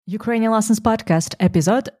Ukrainian Lessons Podcast,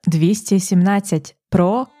 епізод 217.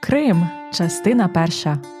 Про Крим. Частина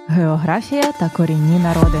 1. Географія та корінні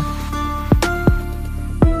народи.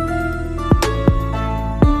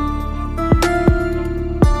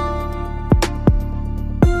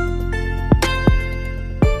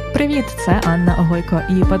 Привіт, це Анна Огойко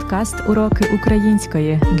і подкаст «Уроки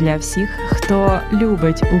української» для всіх, хто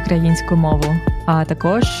любить українську мову, а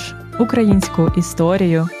також українську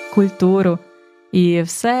історію, культуру і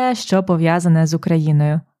все, що пов'язане з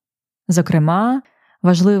Україною. Зокрема,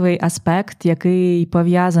 важливий аспект, який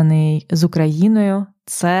пов'язаний з Україною –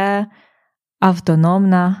 це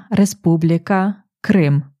Автономна Республіка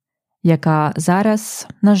Крим, яка зараз,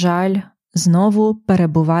 на жаль, знову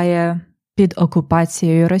перебуває під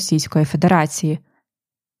окупацією Російської Федерації.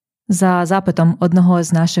 За запитом одного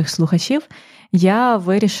з наших слухачів, я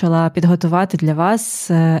вирішила підготувати для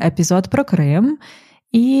вас епізод про Крим.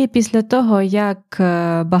 І після того, як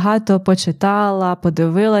багато почитала,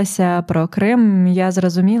 подивилася про Крим, я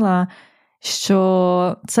зрозуміла,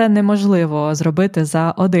 що це неможливо зробити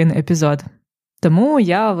за один епізод. Тому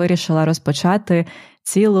я вирішила розпочати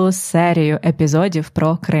цілу серію епізодів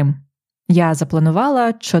про Крим. Я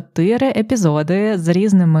запланувала 4 епізоди з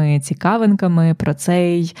різними цікавинками про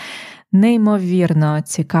цей неймовірно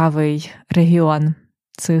цікавий регіон,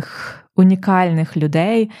 цих унікальних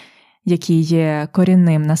людей, які є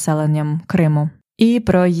корінним населенням Криму, і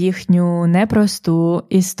про їхню непросту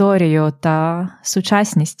історію та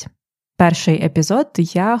сучасність. Перший епізод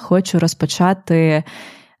я хочу розпочати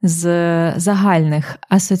з загальних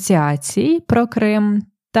асоціацій про Крим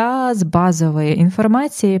та з базової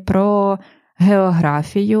інформації про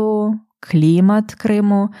географію, клімат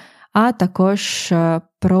Криму, а також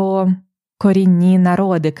про корінні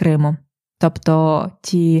народи Криму, тобто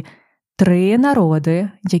ті 3 народи,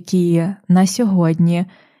 які на сьогодні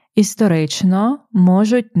історично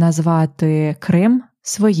можуть назвати Крим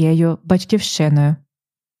своєю батьківщиною.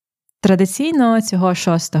 Традиційно цього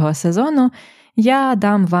 6-го сезону я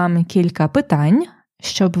дам вам кілька питань,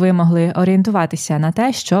 щоб ви могли орієнтуватися на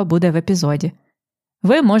те, що буде в епізоді.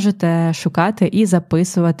 Ви можете шукати і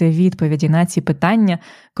записувати відповіді на ці питання,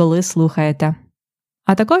 коли слухаєте.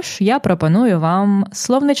 А також я пропоную вам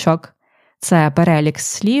словничок. Це перелік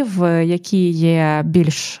слів, які є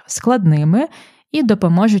більш складними і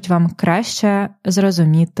допоможуть вам краще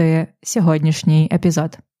зрозуміти сьогоднішній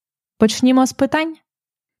епізод. Почнімо з питань.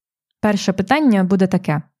 Перше питання буде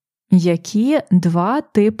таке. Які 2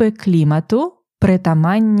 типи клімату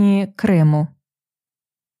притаманні Криму?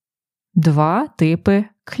 2 типи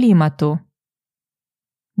клімату.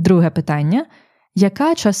 Друге питання.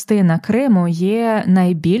 Яка частина Криму є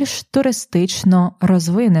найбільш туристично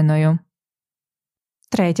розвиненою?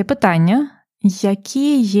 Третє питання.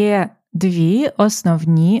 Які є 2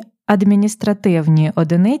 основні адміністративні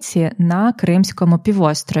одиниці на Кримському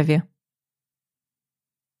півострові?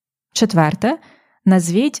 Четверте.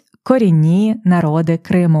 Назвіть корінні народи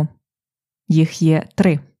Криму. Їх є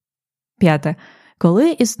 3. П'яте.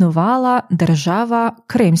 Коли існувала держава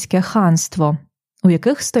Кримське ханство? У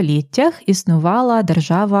яких століттях існувала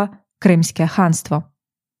держава Кримське ханство?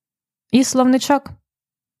 І словничок.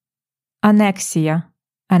 Анексія.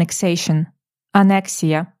 Annexation.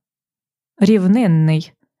 Анексія.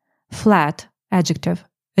 Рівнинний. Flat. Adjective.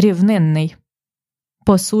 Рівнинний.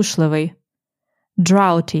 Посушливий.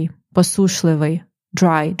 Droughty. Посушливий.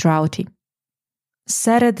 Dry. Droughty.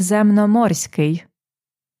 Середземноморський.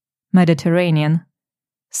 Mediterranean.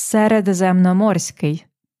 Середземноморський.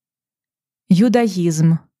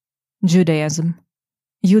 Юдаїзм. Judaism.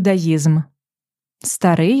 Юдаїзм.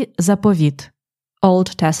 Старий заповіт.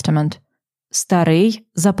 Old Testament. Старий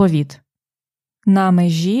заповіт. На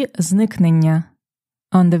межі зникнення.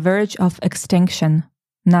 On the verge of extinction.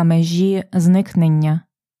 На межі зникнення.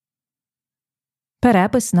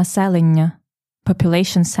 Перепис населення.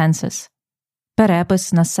 Population census.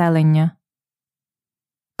 Перепис населення.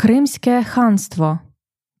 Кримське ханство.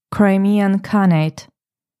 Crimean Khanate.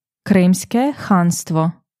 Кримське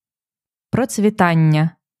ханство.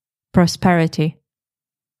 Процвітання. Prosperity.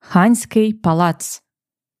 Ханський палац.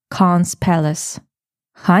 Khan's Palace.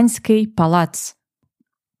 Ханський палац.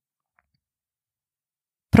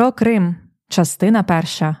 Про Крим. Частина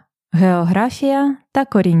 1. Географія та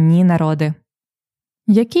корінні народи.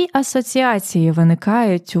 Які асоціації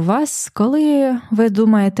виникають у вас, коли ви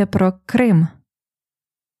думаєте про Крим?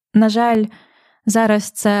 На жаль,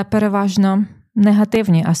 зараз це переважно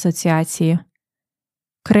негативні асоціації.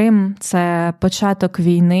 Крим – це початок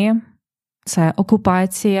війни, це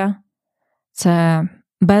окупація, це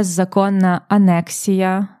беззаконна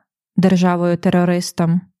анексія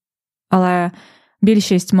державою-терористом. Але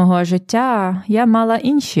більшість мого життя я мала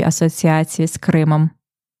інші асоціації з Кримом.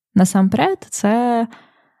 Насамперед, це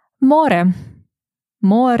море.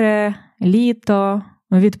 Море, літо,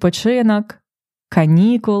 відпочинок,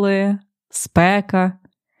 канікули, спека.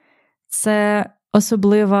 Це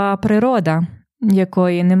особлива природа,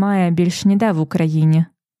 якої немає більш ніде в Україні.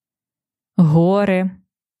 Гори.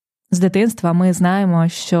 З дитинства ми знаємо,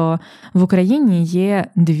 що в Україні є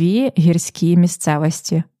 2 гірські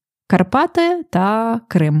місцевості – Карпати та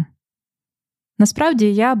Крим.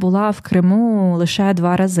 Насправді, я була в Криму лише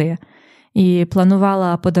 2 рази і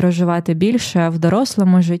планувала подорожувати більше в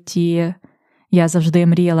дорослому житті. Я завжди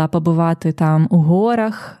мріяла побувати там у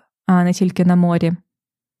горах, а не тільки на морі.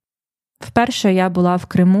 Вперше я була в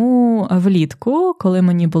Криму влітку, коли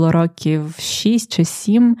мені було років 6 чи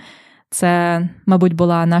 7. Це, мабуть,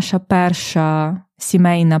 була наша перша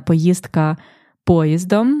сімейна поїздка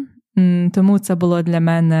поїздом, тому це було для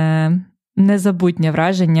мене незабутнє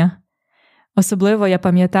враження. Особливо я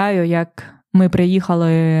пам'ятаю, як ми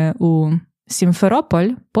приїхали у Сімферополь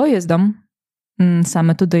поїздом,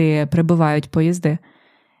 саме туди прибувають поїзди.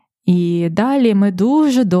 І далі ми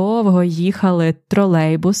дуже довго їхали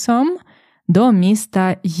тролейбусом до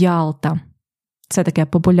міста Ялта. Це таке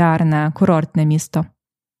популярне курортне місто.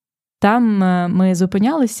 Там ми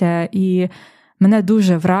зупинялися, і мене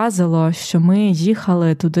дуже вразило, що ми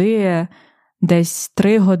їхали туди десь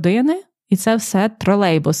 3 години, і це все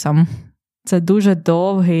тролейбусом. Це дуже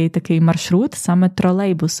довгий такий маршрут саме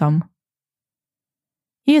тролейбусом.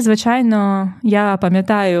 І, звичайно, я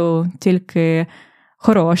пам'ятаю тільки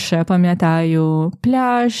хороше, пам'ятаю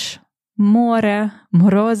пляж, море,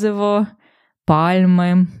 морозиво,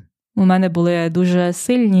 пальми. У мене були дуже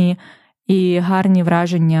сильні і гарні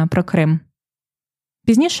враження про Крим.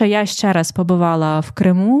 Пізніше я ще раз побувала в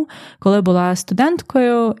Криму, коли була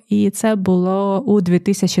студенткою, і це було у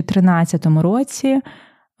 2013 році,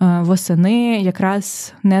 восени,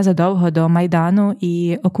 якраз незадовго до Майдану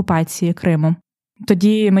і окупації Криму.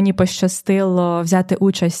 Тоді мені пощастило взяти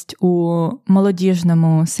участь у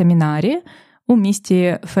молодіжному семінарі у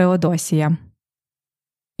місті Феодосія.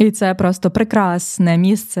 І це просто прекрасне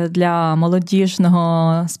місце для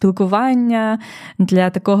молодіжного спілкування, для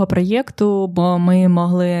такого проєкту, бо ми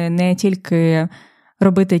могли не тільки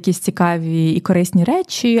робити якісь цікаві і корисні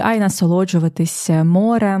речі, а й насолоджуватися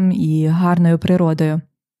морем і гарною природою.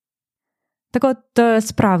 Так от,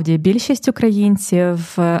 справді, більшість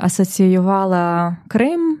українців асоціювала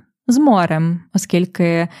Крим з морем,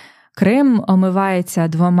 оскільки Крим омивається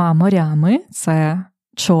 2 морями – це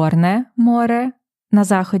Чорне море на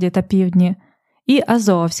заході та півдні і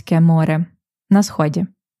Азовське море на сході.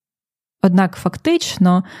 Однак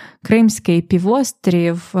фактично Кримський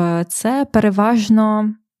півострів – це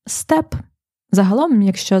переважно степ. Загалом,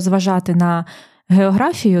 якщо зважати на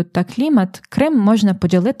географію та клімат, Крим можна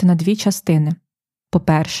поділити на 2 частини.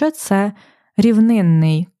 По-перше, це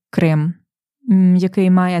рівнинний Крим, який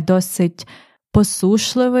має досить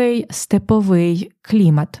посушливий степовий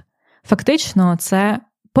клімат. Фактично, це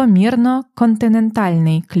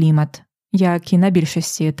помірно-континентальний клімат, як і на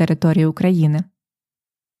більшості територій України.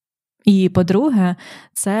 І, по-друге,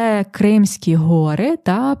 це Кримські гори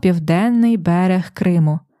та південний берег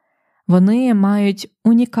Криму. Вони мають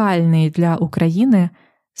унікальний для України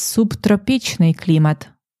субтропічний клімат,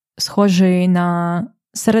 схожий на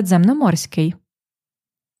середземноморський.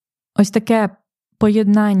 Ось таке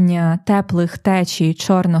поєднання теплих течій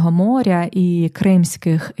Чорного моря і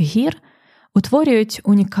Кримських гір утворюють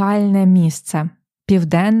унікальне місце –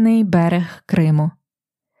 південний берег Криму.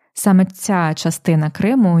 Саме ця частина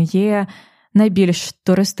Криму є найбільш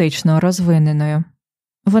туристично розвиненою.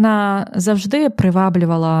 Вона завжди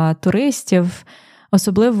приваблювала туристів,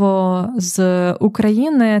 особливо з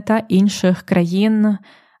України та інших країн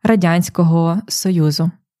Радянського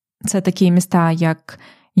Союзу. Це такі міста, як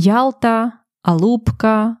Ялта,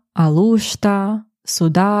 Алупка, Алушта,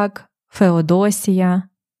 Судак, Феодосія.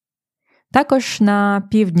 Також на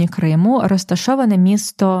півдні Криму розташоване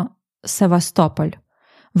місто Севастополь.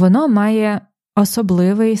 Воно має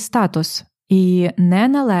особливий статус і не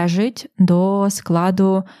належить до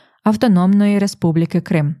складу Автономної Республіки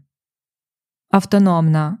Крим.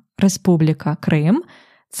 Автономна Республіка Крим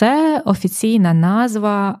 – це офіційна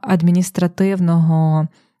назва адміністративного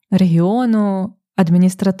регіону,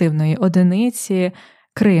 адміністративної одиниці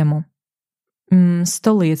Криму.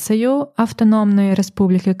 Столицею Автономної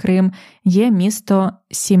Республіки Крим є місто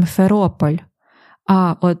Сімферополь,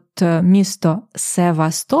 а от місто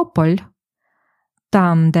Севастополь,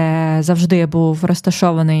 там, де завжди був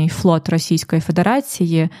розташований флот Російської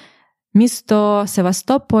Федерації, місто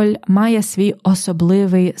Севастополь має свій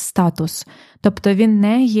особливий статус, тобто він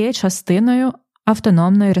не є частиною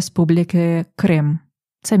Автономної Республіки Крим.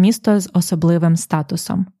 Це місто з особливим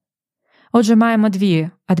статусом. Отже, маємо дві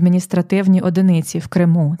адміністративні одиниці в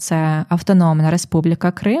Криму. Це Автономна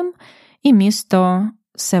Республіка Крим і місто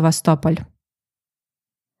Севастополь.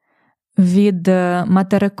 Від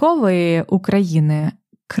материкової України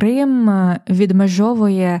Крим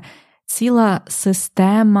відмежовує ціла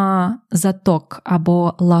система заток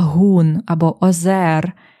або лагун, або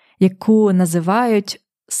озер, яку називають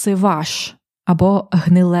Сиваш або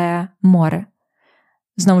Гниле море.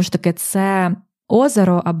 Знову ж таки, це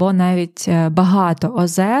озеро або навіть багато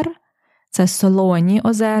озер, це солоні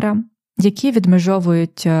озера, які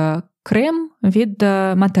відмежовують Крим від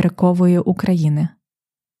материкової України.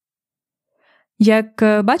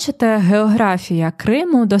 Як бачите, географія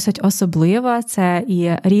Криму досить особлива. Це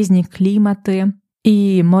і різні клімати,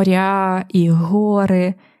 і моря, і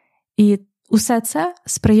гори. І усе це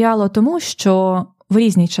сприяло тому, що в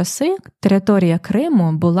різні часи територія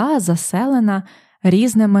Криму була заселена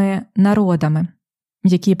різними народами,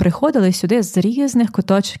 які приходили сюди з різних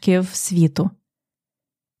куточків світу.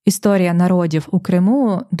 Історія народів у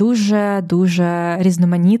Криму дуже-дуже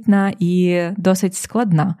різноманітна і досить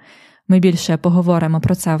складна. Ми більше поговоримо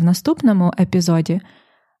про це в наступному епізоді.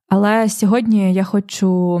 Але сьогодні я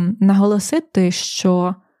хочу наголосити,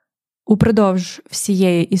 що упродовж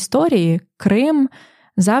всієї історії Крим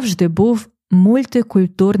завжди був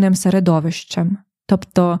мультикультурним середовищем.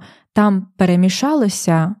 Тобто там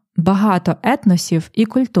перемішалося багато етносів і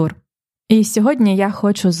культур. І сьогодні я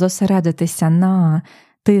хочу зосередитися на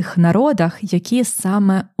тих народах, які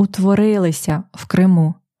саме утворилися в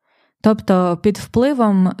Криму. Тобто під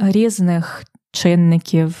впливом різних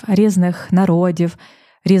чинників, різних народів,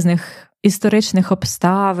 різних історичних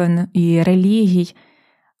обставин і релігій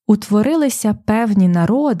утворилися певні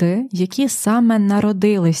народи, які саме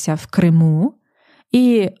народилися в Криму,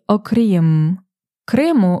 і окрім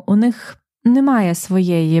Криму у них немає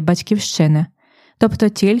своєї батьківщини. Тобто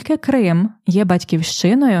тільки Крим є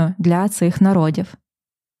батьківщиною для цих народів.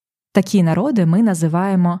 Такі народи ми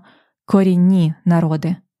називаємо корінні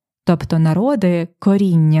народи. Тобто народи,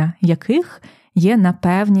 коріння яких є на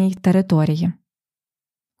певній території.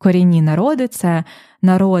 Корінні народи – це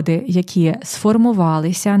народи, які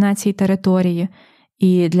сформувалися на цій території,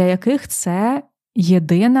 і для яких це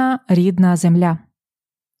єдина рідна земля.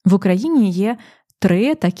 В Україні є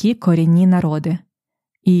 3 такі корінні народи.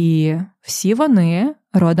 І всі вони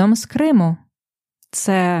родом з Криму.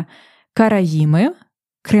 Це караїми,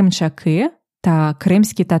 кримчаки та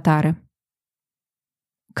кримські татари.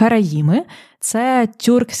 Караїми – це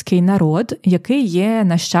тюркський народ, який є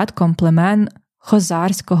нащадком племен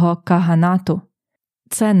Хозарського каганату.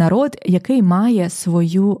 Це народ, який має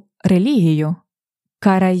свою релігію –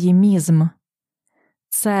 караїмізм.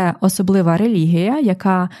 Це особлива релігія,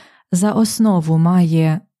 яка за основу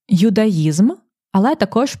має юдаїзм, але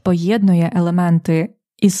також поєднує елементи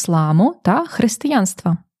ісламу та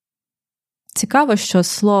християнства. Цікаво, що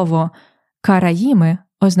слово «караїми»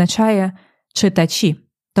 означає «читачі»,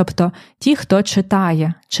 тобто ті, хто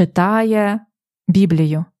читає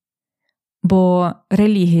Біблію. Бо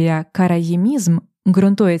релігія караїмізм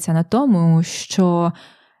ґрунтується на тому, що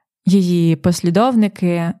її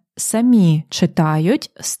послідовники самі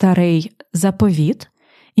читають Старий Заповіт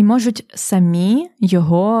і можуть самі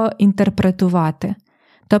його інтерпретувати.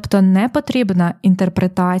 Тобто не потрібна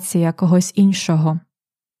інтерпретація когось іншого.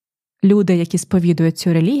 Люди, які сповідують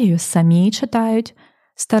цю релігію, самі читають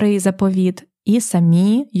Старий Заповіт і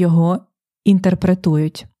самі його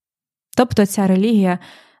інтерпретують. Тобто ця релігія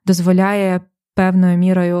дозволяє певною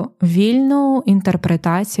мірою вільну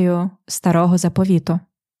інтерпретацію Старого Заповіту.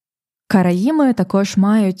 Караїми також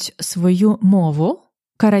мають свою мову,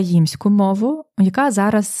 караїмську мову, яка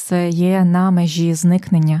зараз є на межі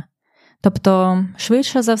зникнення. Тобто,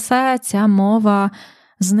 швидше за все, ця мова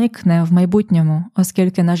зникне в майбутньому,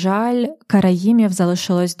 оскільки, на жаль, караїмів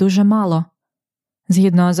залишилось дуже мало.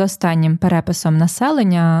 Згідно з останнім переписом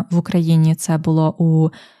населення в Україні, це було у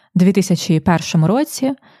 2001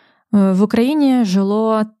 році, в Україні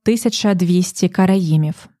жило 1200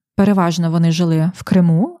 караїмів. Переважно вони жили в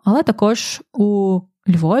Криму, але також у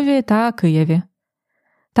Львові та Києві.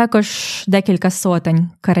 Також декілька сотень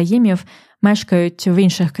караїмів мешкають в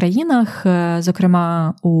інших країнах,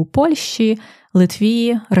 зокрема у Польщі,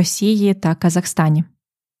 Литві, Росії та Казахстані.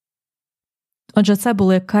 Отже, це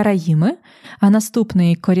були караїми, а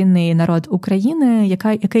наступний корінний народ України,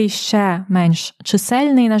 який ще менш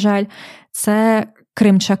чисельний, на жаль, це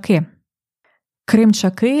кримчаки.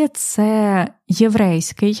 Кримчаки – це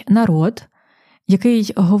єврейський народ,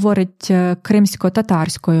 який говорить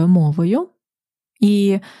кримсько-татарською мовою.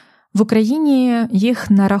 І В Україні їх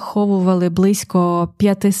нараховували близько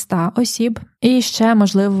 500 осіб, і ще,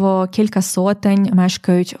 можливо, кілька сотень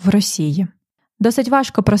мешкають в Росії. Досить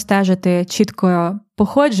важко простежити чітко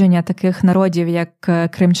походження таких народів, як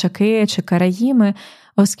кримчаки чи караїми,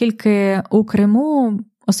 оскільки у Криму,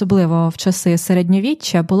 особливо в часи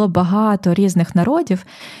середньовіччя, було багато різних народів,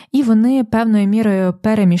 і вони певною мірою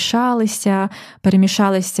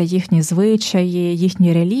перемішалися їхні звичаї,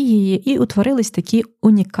 їхні релігії, і утворились такі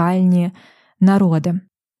унікальні народи.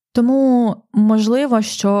 Тому можливо,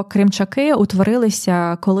 що кримчаки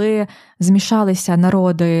утворилися, коли змішалися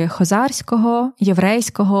народи хозарського,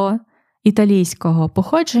 єврейського, італійського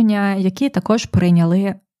походження, які також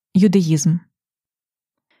прийняли юдеїзм.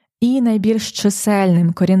 І найбільш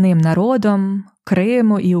чисельним корінним народом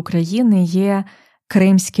Криму і України є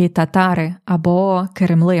кримські татари або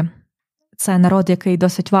киримли. Це народ, який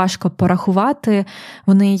досить важко порахувати,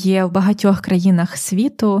 вони є в багатьох країнах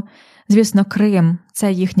світу. Звісно, Крим –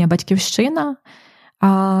 це їхня батьківщина,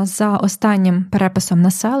 а за останнім переписом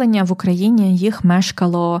населення в Україні їх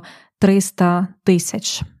мешкало 300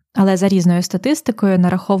 тисяч. Але за різною статистикою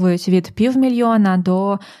нараховують від 500 000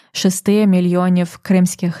 до 6 мільйонів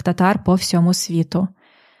кримських татар по всьому світу.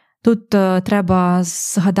 Тут треба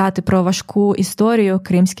згадати про важку історію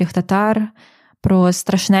кримських татар, про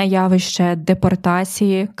страшне явище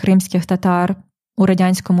депортації кримських татар у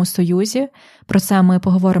Радянському Союзі. Про це ми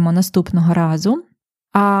поговоримо наступного разу.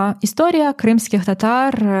 А історія кримських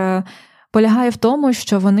татар полягає в тому,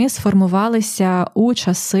 що вони сформувалися у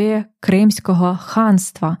часи Кримського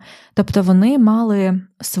ханства. Тобто вони мали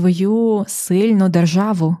свою сильну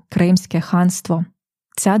державу, Кримське ханство.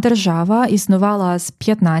 Ця держава існувала з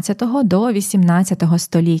 15 до 18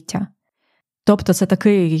 століття. Тобто це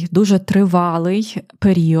такий дуже тривалий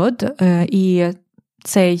період, і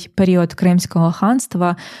цей період Кримського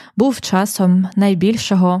ханства був часом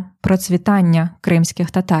найбільшого процвітання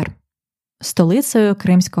кримських татар. Столицею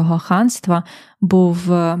Кримського ханства був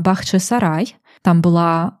Бахчисарай, там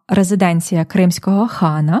була резиденція кримського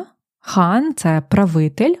хана. Хан – це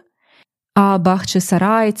правитель, а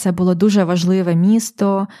Бахчисарай – це було дуже важливе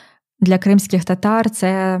місто для кримських татар,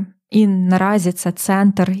 і наразі це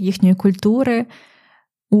центр їхньої культури.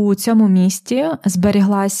 У цьому місті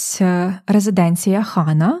зберіглась резиденція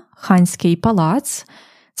хана, ханський палац.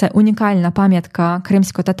 Це унікальна пам'ятка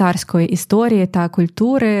кримсько-татарської історії та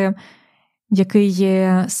культури, який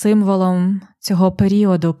є символом цього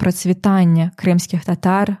періоду процвітання кримських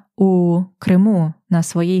татар у Криму на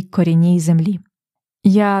своїй корінній землі.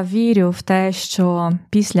 Я вірю в те, що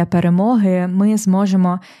після перемоги ми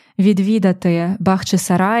зможемо відвідати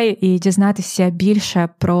Бахчисарай і дізнатися більше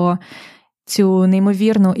про цю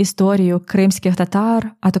неймовірну історію кримських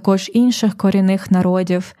татар, а також інших корінних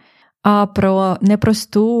народів. А про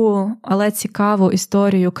непросту, але цікаву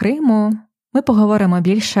історію Криму ми поговоримо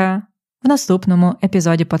більше в наступному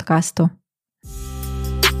епізоді подкасту.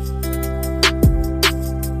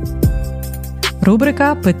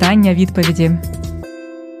 Рубрика «Питання-відповіді».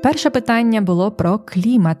 Перше питання було про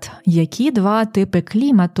клімат. Які два типи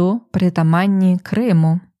клімату притаманні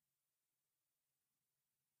Криму?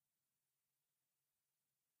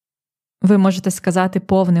 Ви можете сказати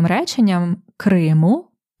повним реченням Криму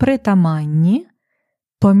притаманні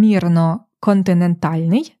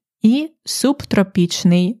помірно-континентальний і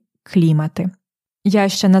субтропічний клімати. Я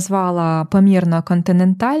ще назвала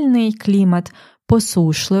помірно-континентальний клімат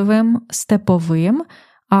посушливим, степовим,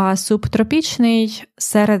 а субтропічний –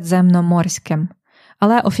 середземноморським.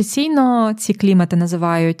 Але офіційно ці клімати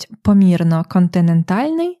називають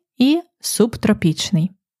помірно-континентальний і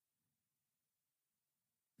субтропічний.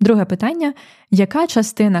 Друге питання. Яка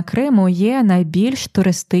частина Криму є найбільш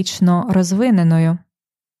туристично розвиненою?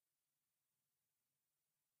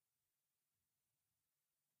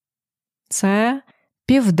 Це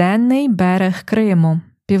південний берег Криму.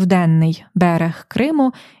 Південний берег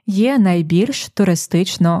Криму є найбільш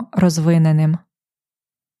туристично розвиненим.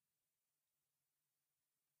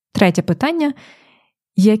 Третє питання.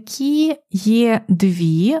 Які є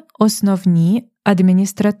дві основні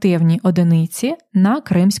адміністративні одиниці на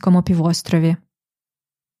Кримському півострові?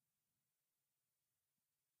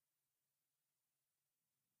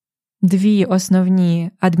 Дві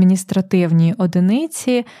основні адміністративні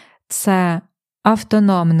одиниці – це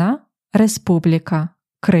Автономна Республіка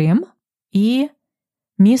Крим і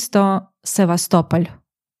місто Севастополь.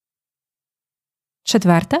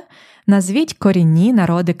 Четверте. Назвіть корінні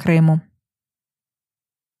народи Криму.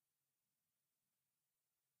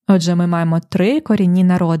 Отже, ми маємо 3 корінні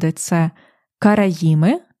народи – це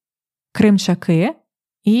караїми, кримчаки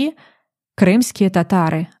і кримські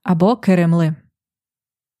татари або киримли.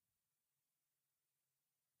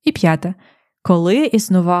 І 5. Коли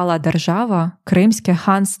існувала держава Кримське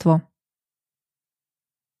ханство?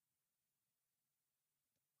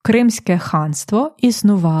 Кримське ханство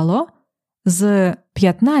існувало з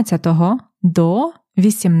 15 до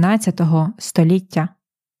 18 століття.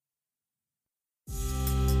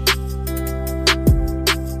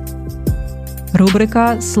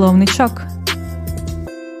 Рубрика «Словничок».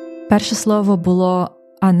 Перше слово було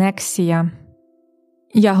 «анексія».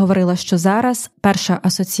 Я говорила, що зараз перша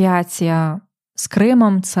асоціація з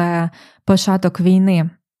Кримом – це початок війни.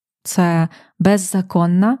 Це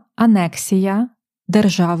беззаконна анексія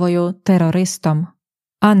державою-терористом.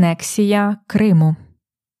 Анексія Криму.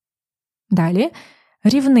 Далі –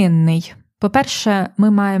 рівнинний. По-перше,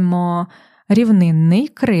 ми маємо рівнинний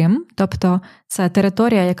Крим, тобто це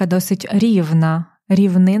територія, яка досить рівна.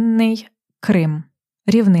 Рівнинний Крим.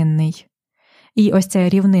 Рівнинний. І ось цей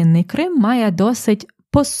рівнинний Крим має досить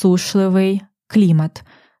посушливий клімат.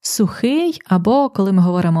 Сухий або, коли ми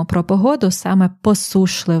говоримо про погоду, саме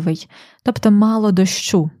посушливий. Тобто мало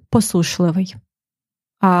дощу, посушливий.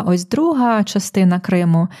 А ось друга частина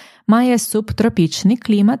Криму має субтропічний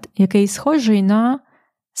клімат, який схожий на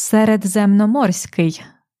середземноморський.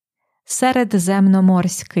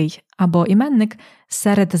 Середземноморський або іменник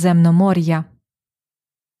Середземномор'я.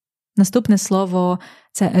 Наступне слово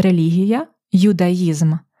 – це релігія,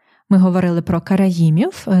 юдаїзм. Ми говорили про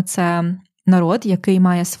караїмів, це народ, який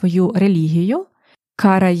має свою релігію.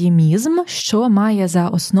 Караїмізм, що має за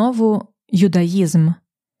основу юдаїзм.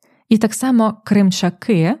 І так само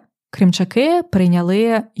кримчаки. Кримчаки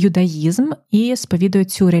прийняли юдаїзм і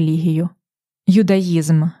сповідують цю релігію.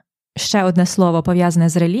 Юдаїзм. Ще одне слово пов'язане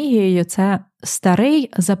з релігією – це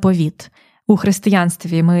старий заповіт. У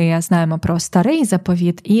християнстві ми знаємо про старий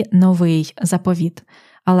заповіт і новий заповіт.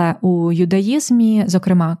 Але у юдаїзмі,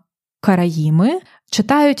 зокрема, караїми,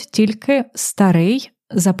 читають тільки старий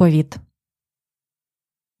заповіт.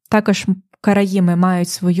 Також караїми мають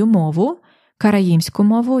свою мову, караїмську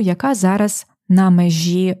мову, яка зараз на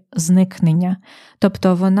межі зникнення.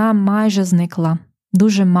 Тобто вона майже зникла.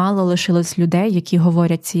 Дуже мало лишилось людей, які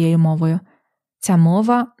говорять цією мовою. Ця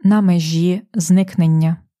мова на межі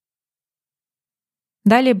зникнення.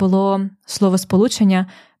 Далі було словосполучення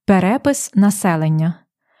 «перепис населення».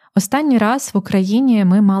 Останній раз в Україні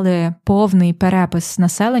ми мали повний перепис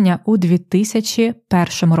населення у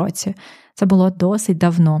 2001 році. Це було досить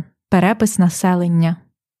давно. Перепис населення.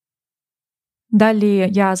 Далі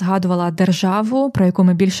я згадувала державу, про яку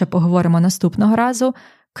ми більше поговоримо наступного разу.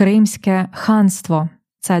 Кримське ханство.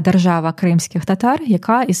 Це держава кримських татар,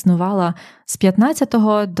 яка існувала з 15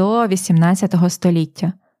 до 18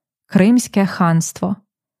 століття. Кримське ханство.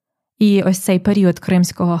 І ось цей період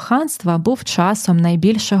Кримського ханства був часом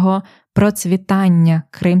найбільшого процвітання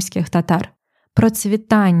кримських татар.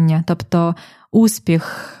 Процвітання, тобто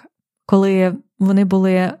успіх, коли вони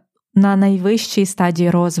були на найвищій стадії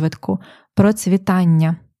розвитку.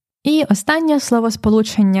 Процвітання. І останнє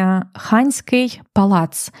словосполучення – ханський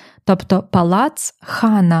палац, тобто палац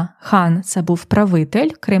хана. Хан – це був правитель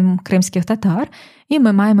кримських татар, і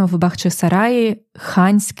ми маємо в Бахчисараї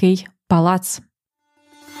ханський палац.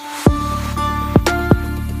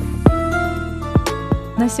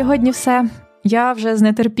 На сьогодні все. Я вже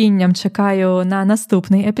з нетерпінням чекаю на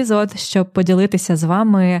наступний епізод, щоб поділитися з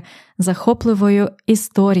вами захопливою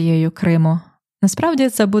історією Криму. Насправді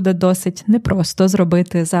це буде досить непросто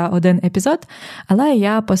зробити за один епізод, але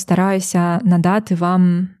я постараюся надати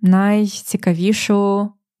вам найцікавішу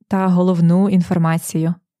та головну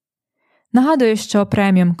інформацію. Нагадую, що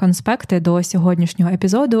преміум-конспекти до сьогоднішнього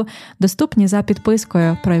епізоду доступні за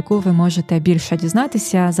підпискою, про яку ви можете більше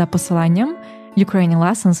дізнатися за посиланням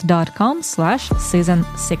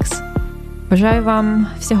ukrainianlessons.com/season6. Бажаю вам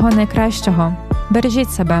всього найкращого.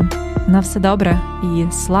 Бережіть себе. На все добре і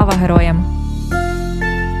слава героям!